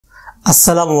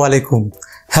আসসালামু আলাইকুম।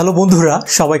 হ্যালো বন্ধুরা,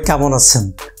 সবাই কেমন আছেন?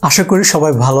 আশা করি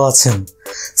সবাই ভালো আছেন।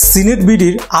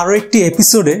 সিনেটবিডির আরও একটি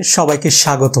এপিসোডে সবাইকে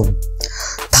স্বাগতম।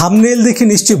 থাম্বনেইল দেখে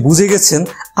নিশ্চয়ই বুঝে গেছেন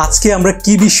আজকে আমরা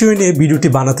কি বিষয় নিয়ে ভিডিওটি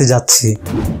বানাতে যাচ্ছি।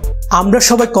 আমরা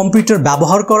সবাই কম্পিউটার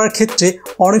ব্যবহার করার ক্ষেত্রে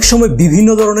অনেক সময় বিভিন্ন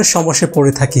ধরনের সমস্যায়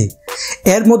পড়ে থাকি।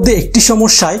 এর মধ্যে একটি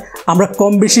সমস্যায় আমরা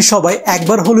কম বেশি সবাই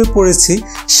একবার হলেও পড়েছি,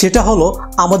 সেটা হলো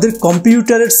আমাদের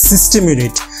কম্পিউটারের সিস্টেম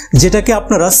ইউনিট, যেটাকে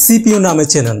আপনারা সিপিইউ নামে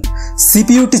চেনেন।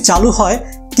 সিপিইউটি চালু হয়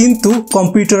কিন্তু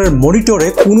কম্পিউটারের মনিটরে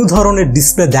কোনো ধরনের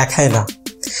ডিসপ্লে দেখায় না।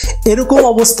 এরকম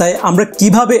অবস্থায় আমরা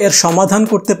কিভাবে এর সমাধান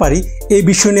করতে পারি এই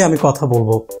বিষয় নিয়ে আমি কথা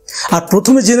বলবো। আর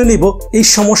প্রথমে জেনে নিব এই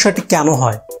সমস্যাটি কেন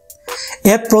হয়।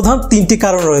 এর প্রধান তিনটি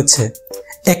কারণ রয়েছে।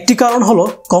 একটি কারণ হলো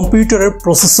কম্পিউটারের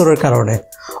প্রসেসরের কারণে,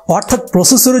 অর্থাৎ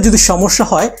প্রসেসরে যদি সমস্যা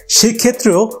হয় সেই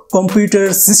ক্ষেত্রেও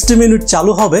কম্পিউটারের সিস্টেম ইউনিট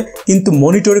চালু হবে কিন্তু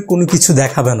মনিটরে কোনো কিছু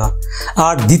দেখাবে না।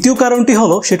 আর দ্বিতীয় কারণটি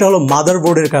হলো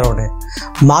মাদারবোর্ডের কারণে।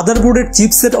 মাদারবোর্ডের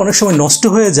চিপসেট অনেক সময় নষ্ট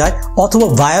হয়ে যায় অথবা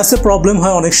বায়োসে প্রবলেম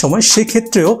হয় অনেক সময়,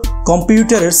 সেক্ষেত্রেও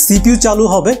কম্পিউটারের সিপিইউ চালু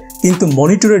হবে কিন্তু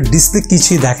মনিটরের ডিসপ্লে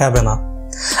কিছুই দেখাবে না।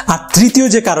 আর তৃতীয়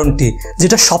যে কারণটি,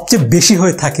 যেটা সবচেয়ে বেশি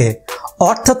হয়ে থাকে,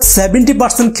 অর্থাৎ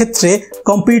 70% ক্ষেত্রে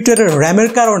কম্পিউটারের র্যামের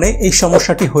কারণে এই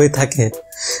সমস্যাটি হয়ে থাকে।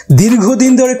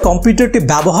 দীর্ঘদিন ধরে কম্পিউটারটি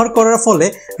ব্যবহার করার ফলে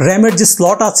র্যামের যে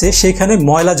স্লট আছে সেখানে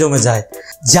ময়লা জমে যায়,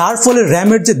 যার ফলে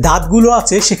র্যামের যে দাঁতগুলো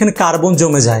আছে সেখানে কার্বন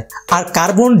জমে যায়। আর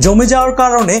কার্বন জমে যাওয়ার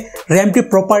কারণে র্যামটি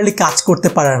প্রপারলি কাজ করতে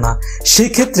পারে না। সেই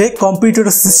ক্ষেত্রে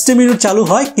কম্পিউটারের সিস্টেম ইউনিট চালু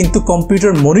হয় কিন্তু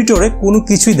কম্পিউটার মনিটরে কোনো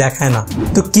কিছুই দেখায় না।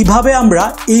 তো কিভাবে আমরা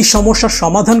এই সমস্যার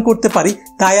সমাধান করতে পারি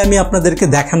তাই আমি আপনাদেরকে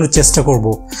দেখানোর চেষ্টা করব।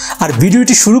 আর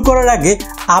ভিডিওটি শুরু করার আগে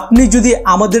আপনি যদি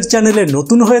আমাদের চ্যানেলে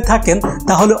নতুন হয়ে থাকেন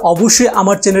তাহলে অবশ্যই আমার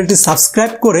চ্যানেলটি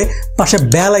সাবস্ক্রাইব করে পাশে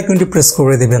বেল আইকনটি প্রেস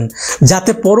করে দেবেন,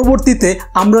 যাতে পরবর্তীতে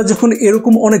আমরা যখন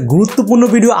এরকম অনেক গুরুত্বপূর্ণ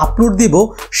ভিডিও আপলোড দিব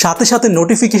সাথে সাথে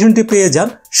নোটিফিকেশনটি পেয়ে যান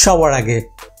সবার আগে।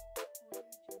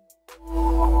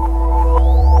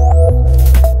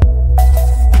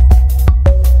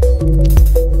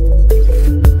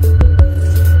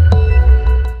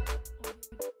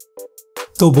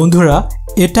 তো বন্ধুরা,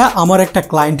 এটা আমার একটা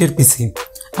ক্লায়েন্টের পিসি।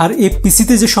 আর এই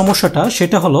পিসিতে যে সমস্যাটা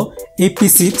সেটা হলো এই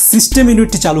পিসির সিস্টেম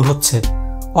ইউনিটটি চালু হচ্ছে,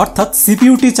 অর্থাৎ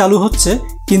সিপিইউটি চালু হচ্ছে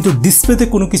কিন্তু ডিসপ্লেতে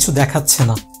কোনো কিছু দেখাচ্ছে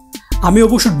না। আমি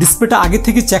অবশ্য ডিসপ্লেটা আগে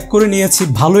থেকে চেক করে নিয়েছি,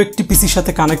 ভালো একটি পিসির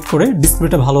সাথে কানেক্ট করে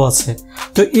ডিসপ্লেটা ভালো আছে।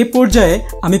 তো এই পর্যায়ে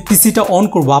আমি পিসিটা অন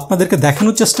করব, আপনাদেরকে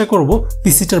দেখানোর চেষ্টা করব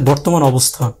পিসিটার বর্তমান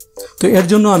অবস্থা। তো এর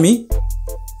জন্য আমি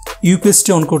ইউপিএসটি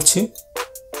অন করছি।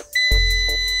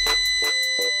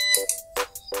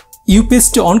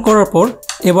 ইউপিএসটি অন করার পর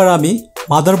এবার আমি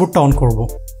মাদারবোর্ডটা অন করব।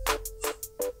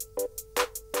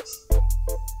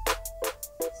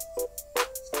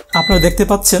 আপনারা দেখতে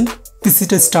পাচ্ছেন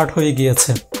পিসিটা স্টার্ট হয়ে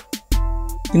গিয়েছে,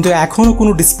 কিন্তু এখনও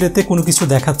কোনো ডিসপ্লেতে কোনো কিছু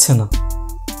দেখাচ্ছে না।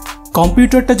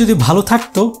 কম্পিউটারটা যদি ভালো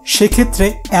থাকতো সেক্ষেত্রে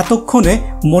এতক্ষণে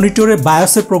মনিটরে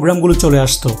বায়োসের প্রোগ্রামগুলো চলে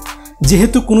আসতো।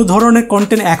 যেহেতু কোনো ধরনের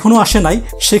কন্টেন্ট এখনও আসে নাই,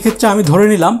 সেক্ষেত্রে আমি ধরে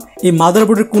নিলাম এই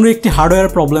মাদারবোর্ডের কোনো একটি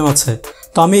হার্ডওয়্যার প্রবলেম আছে।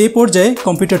 তো আমি এই পর্যায়ে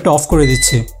কম্পিউটারটা অফ করে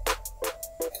দিচ্ছি।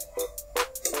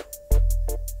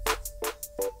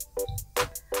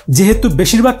 যেহেতু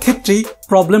বেশিরভাগ ক্ষেত্রেই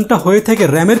প্রবলেমটা হয়ে থাকে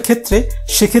র্যামের ক্ষেত্রে,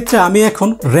 সেক্ষেত্রে আমি এখন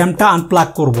র্যামটা আনপ্লাগ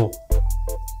করব।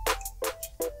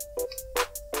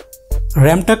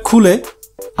 র্যামটা খুলে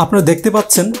আপনারা দেখতে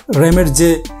পাচ্ছেন র্যামের যে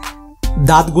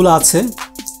দাঁতগুলো আছে,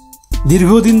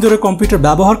 দীর্ঘদিন ধরে কম্পিউটার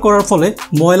ব্যবহার করার ফলে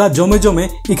ময়লা জমে জমে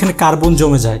এখানে কার্বন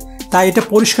জমে যায়, তাই এটা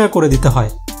পরিষ্কার করে দিতে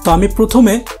হয়। তো আমি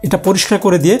প্রথমে এটা পরিষ্কার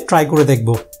করে দিয়ে ট্রাই করে দেখব।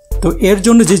 তো এর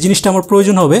জন্য যে জিনিসটা আমার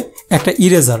প্রয়োজন হবে একটা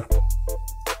ইরেজার।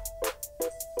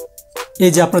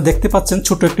 এই যে আপনারা দেখতে পাচ্ছেন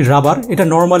ছোট একটি রাবার, এটা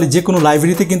নর্মালি যে কোনো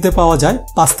লাইব্রেরিতে কিনতে পাওয়া যায়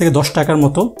 5 থেকে 10 টাকার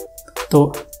মতো। তো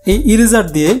এই ইরেজার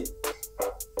দিয়ে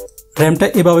র্যামটা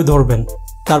এভাবে ধরবেন,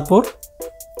 তারপর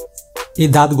এই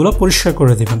দাঁতগুলো পরিষ্কার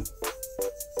করে দেবেন।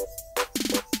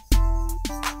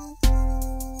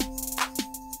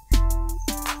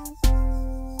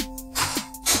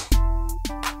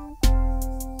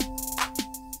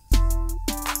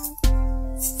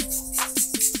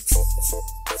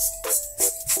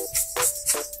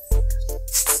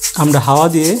 আমরা হাওয়া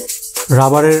দিয়ে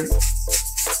রাবারের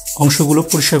অংশগুলো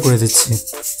পরিষ্কার করে দিচ্ছি।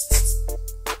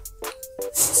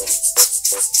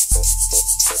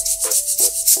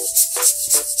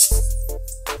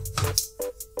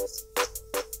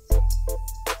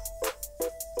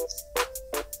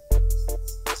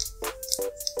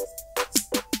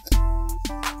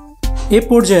 এ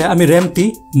পর্যায়ে আমি র্যামটি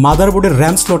মাদারবোর্ডের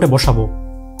র্যাম স্লটে বসাবো।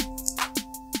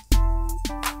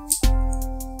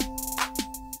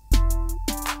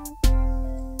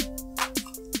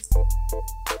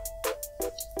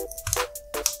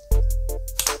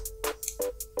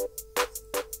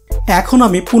 এখন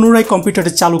আমি পুনরায়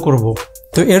কম্পিউটারটি চালু করব।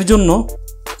 তো এর জন্য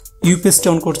ইউপিএসটি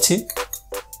অন করছি।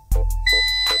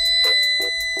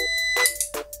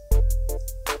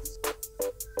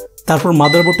 তারপর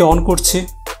মাদারবোর্ডে অন করছি।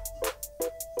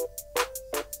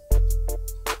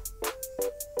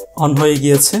 অন হয়ে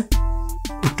গিয়েছে,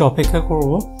 একটু অপেক্ষা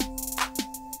করব।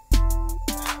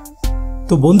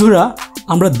 তো বন্ধুরা,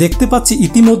 আমরা দেখতে পাচ্ছি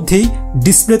ইতিমধ্যেই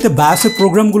ডিসপ্লেতে বায়োসের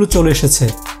প্রোগ্রামগুলো চলে এসেছে।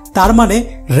 তার মানে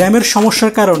র্যামের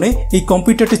সমস্যার কারণে এই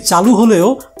কম্পিউটারটি চালু হলেও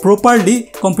প্রপারলি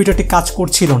কম্পিউটারটি কাজ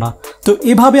করছিল না। তো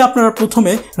এভাবে আপনারা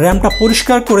প্রথমে র্যামটা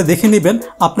পরিষ্কার করে দেখে নেবেন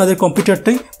আপনাদের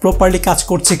কম্পিউটারটি প্রপারলি কাজ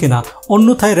করছে কিনা,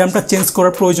 অন্যথায় র্যামটা চেঞ্জ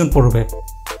করার প্রয়োজন পড়বে।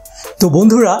 তো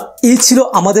বন্ধুরা, এই ছিল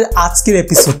আমাদের আজকের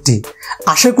এপিসোডটি।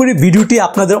 আশা করি ভিডিওটি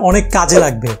আপনাদের অনেক কাজে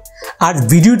লাগবে। আর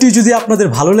ভিডিওটি যদি আপনাদের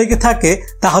ভালো লেগে থাকে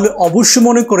তাহলে অবশ্যই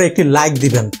মনে করে একটি লাইক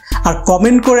দিবেন আর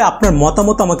কমেন্ট করে আপনার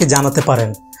মতামত আমাকে জানাতে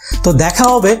পারেন। তো দেখা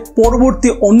হবে পরবর্তী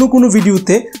অন্য কোনো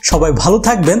ভিডিওতে। সবাই ভালো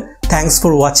থাকবেন। Thanks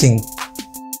for watching.